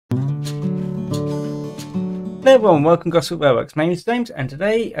Hello everyone, welcome to Gosport Railworks. My name is James, and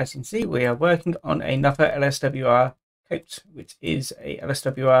today, as you can see, we are working on another LSWR coach, which is a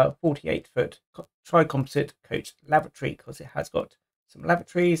LSWR 48-foot Tricomposite coach lavatory, because it has got some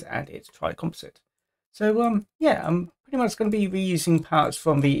lavatories and it's Tricomposite. So yeah, I'm pretty much going to be reusing parts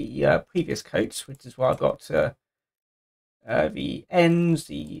from the previous coach, which is why I got the ends,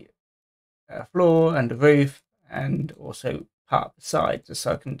 the floor and the roof, and also part of the side, just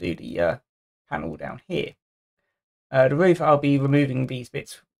so I can do the panel down here. The roof, I'll be removing these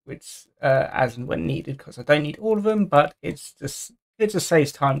bits which as and when needed, because I don't need all of them, but it just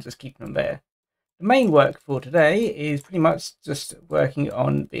saves time just keeping them there. The main work for today is pretty much just working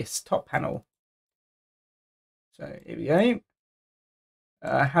on this top panel. So here we go.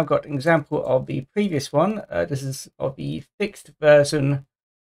 I have got an example of the previous one. This is of the fixed version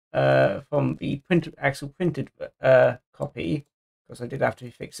from the actual printed copy, because I did have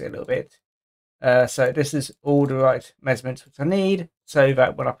to fix it a little bit. So this is all the right measurements which I need, so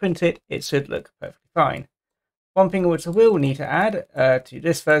that when I print it, it should look perfectly fine. One thing which I will need to add to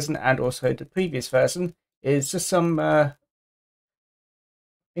this version and also the previous version is just some, I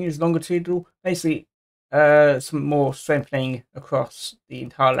think it's longitudinal, basically some more strengthening across the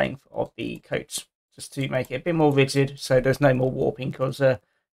entire length of the coach, just to make it a bit more rigid, so there's no more warping, because the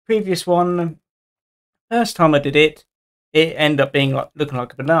previous one, first time I did it, it ended up being looking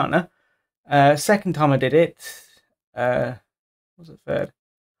like a banana. Second time I did it, what was it, third?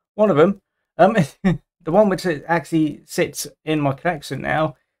 One of them, the one which actually sits in my collection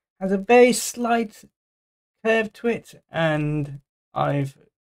now, has a very slight curve to it, and I'm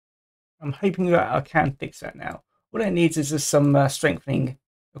hoping that I can fix that now. What it needs is just some strengthening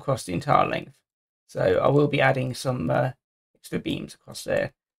across the entire length. So I will be adding some extra beams across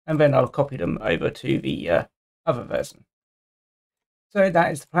there, and then I'll copy them over to the other version. So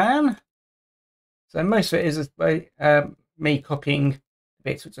that is the plan. So most of it is just me copying the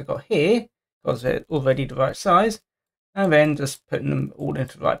bits which I got here, because they're already the right size, and then just putting them all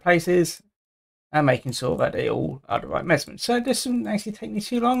into the right places and making sure that they all are the right measurements. So this shouldn't actually take me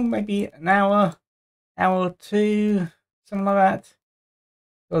too long, maybe an hour or two, something like that.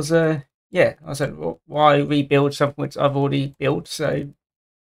 Because yeah, I said, well, why rebuild something which I've already built? So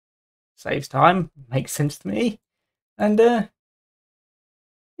saves time, makes sense to me, and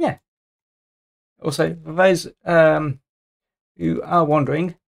yeah. Also, for those who are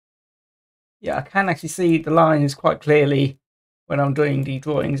wondering, yeah, I can actually see the lines quite clearly when I'm doing the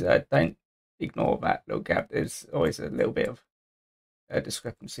drawings. Don't ignore that little gap. There's always a little bit of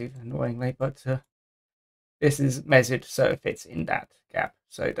discrepancy, annoyingly, but this is measured so it fits in that gap,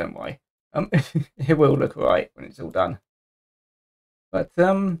 so don't worry. It will look alright when it's all done. But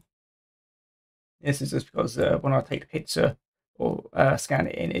this is just because when I take the picture or scan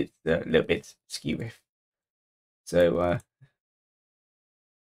it in, it's a little bit skewy. So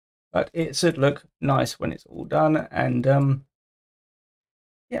but it should look nice when it's all done, and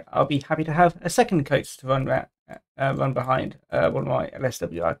yeah, I'll be happy to have a second coach to run behind one of my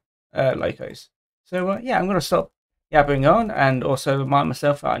LSWR locos. So yeah, I'm going to stop yabbering on, and also remind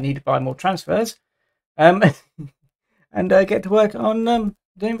myself that I need to buy more transfers, and get to work on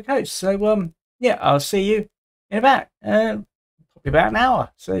doing the coach. So yeah, I'll see you in about probably about an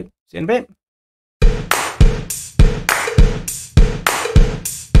hour. So see you in a bit.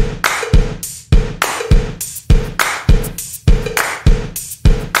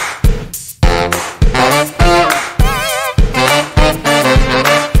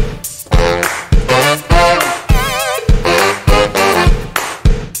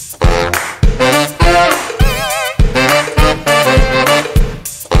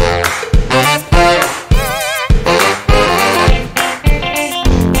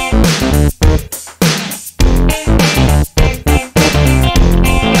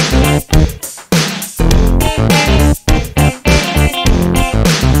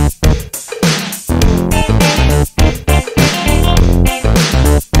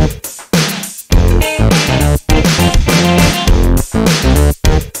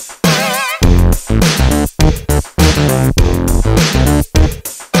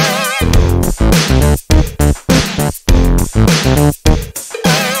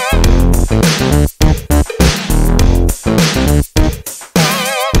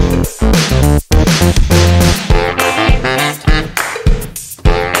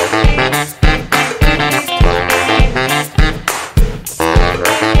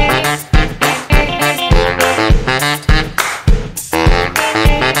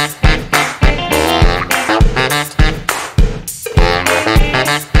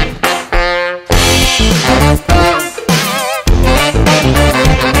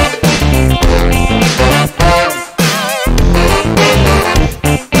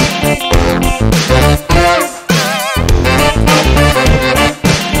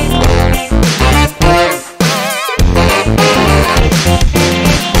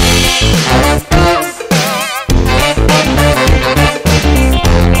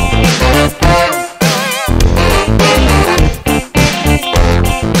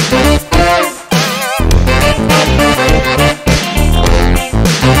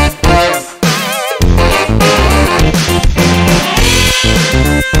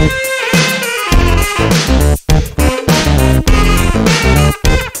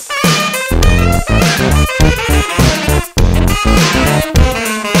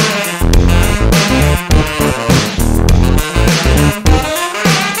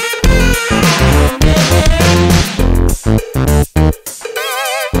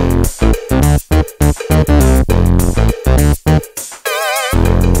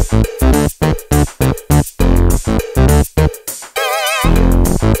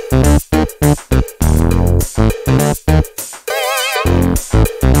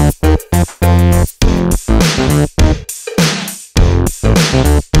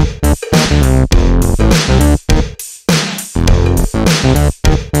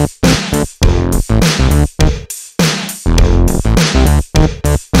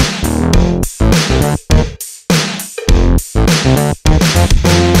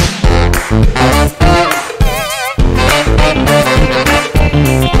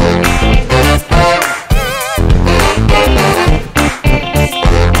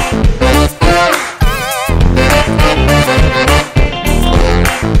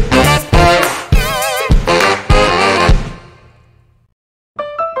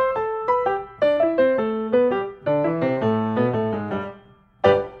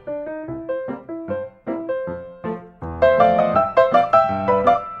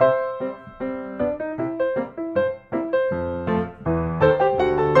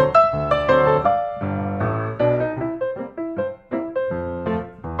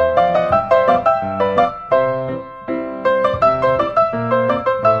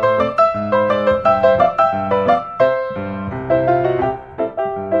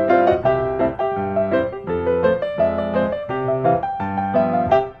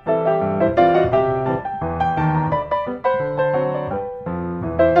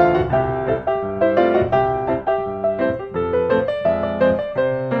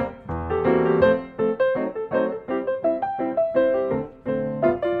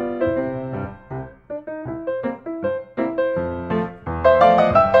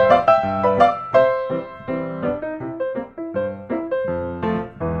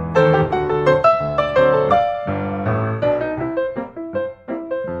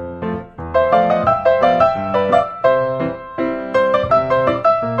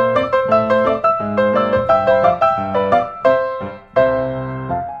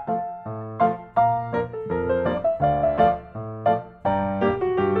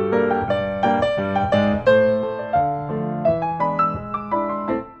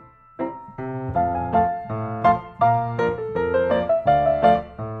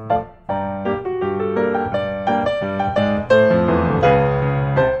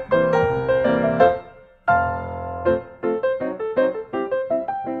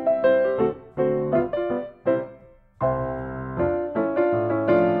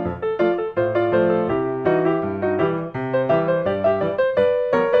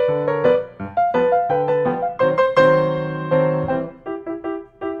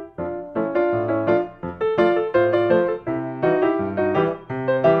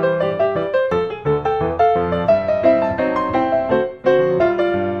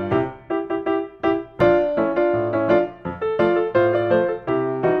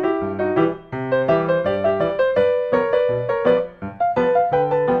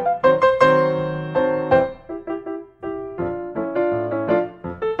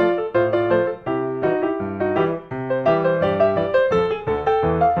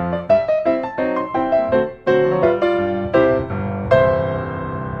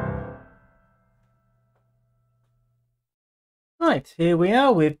 here we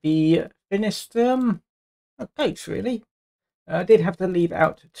are with the finished coach, really. I did have to leave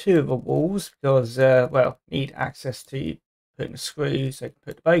out 2 of the walls because, well, need access to putting the screws so I can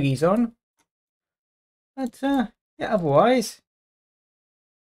put the bogies on. But, yeah, otherwise,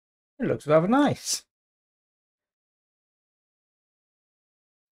 it looks rather nice.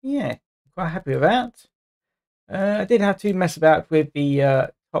 Yeah, quite happy with that. I did have to mess about with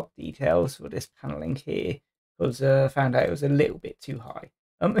the top details for this paneling here because I found out it was a little bit too high.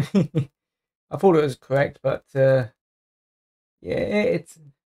 I thought it was correct, but yeah,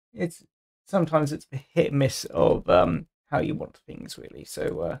 it's sometimes it's a hit and miss of how you want things, really.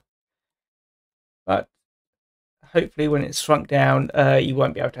 So, but hopefully when it's shrunk down, you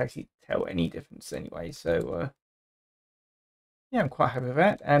won't be able to actually tell any difference anyway. So, yeah, I'm quite happy with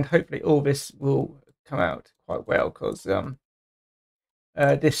that, and hopefully all this will come out quite well because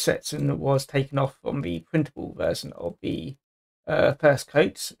this section was taken off from the printable version of the first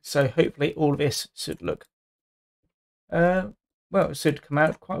coats, so hopefully all of this should look well, it should come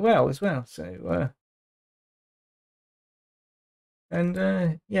out quite well as well. So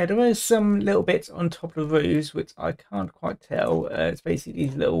and yeah, there was some little bits on top of the roofs which I can't quite tell. It's basically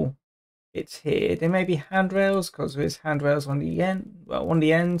these little bits here. They may be handrails because there's handrails on the end, well, on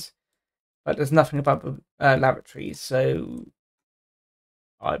the ends, but there's nothing about the lavatories, so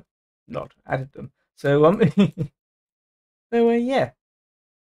I've not added them. So so yeah,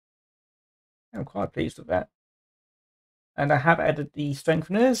 I'm quite pleased with that. And I have added the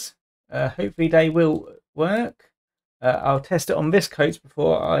strengtheners. Hopefully they will work. I'll test it on this coat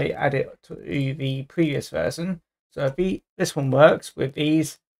before I add it to the previous version. So if this one works with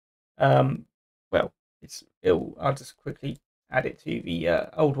these, well, I'll just quickly add it to the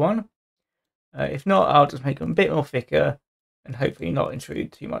old one. If not, I'll just make them a bit more thicker and hopefully not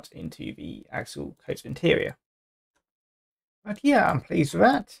intrude too much into the actual coat's interior. But yeah, I'm pleased with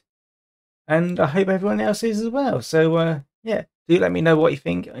that. And I hope everyone else is as well. So yeah, do let me know what you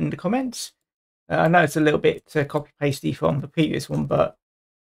think in the comments. I know it's a little bit copy-pasty from the previous one, but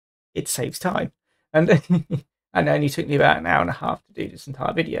it saves time. And and it only took me about an hour and a half to do this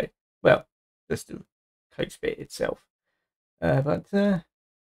entire video. Well, just the coach bit itself. But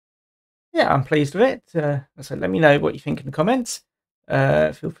yeah, I'm pleased with it. So let me know what you think in the comments.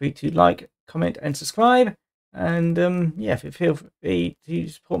 Feel free to like, comment, and subscribe. And yeah, feel free to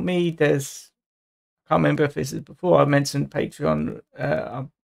support me. I can't remember if this is before I mentioned Patreon.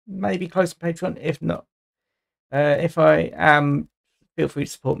 Maybe close to Patreon. If not, if I am, feel free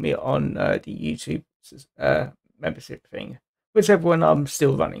to support me on the YouTube membership thing, whichever one I'm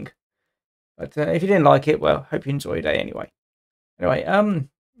still running. But if you didn't like it, well, hope you enjoyed it anyway. Anyway,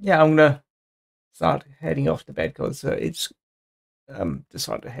 yeah, I'm gonna start heading off to bed because it's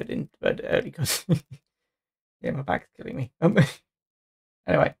decided to head into bed early because yeah, my back's killing me.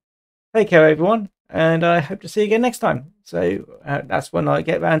 Anyway, take care, everyone, and I hope to see you again next time. So that's when I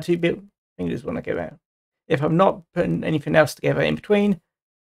get round to build fingers when I get around. If I'm not putting anything else together in between,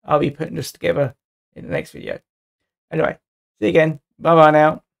 I'll be putting this together in the next video. Anyway, see you again. Bye bye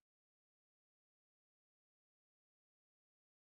now.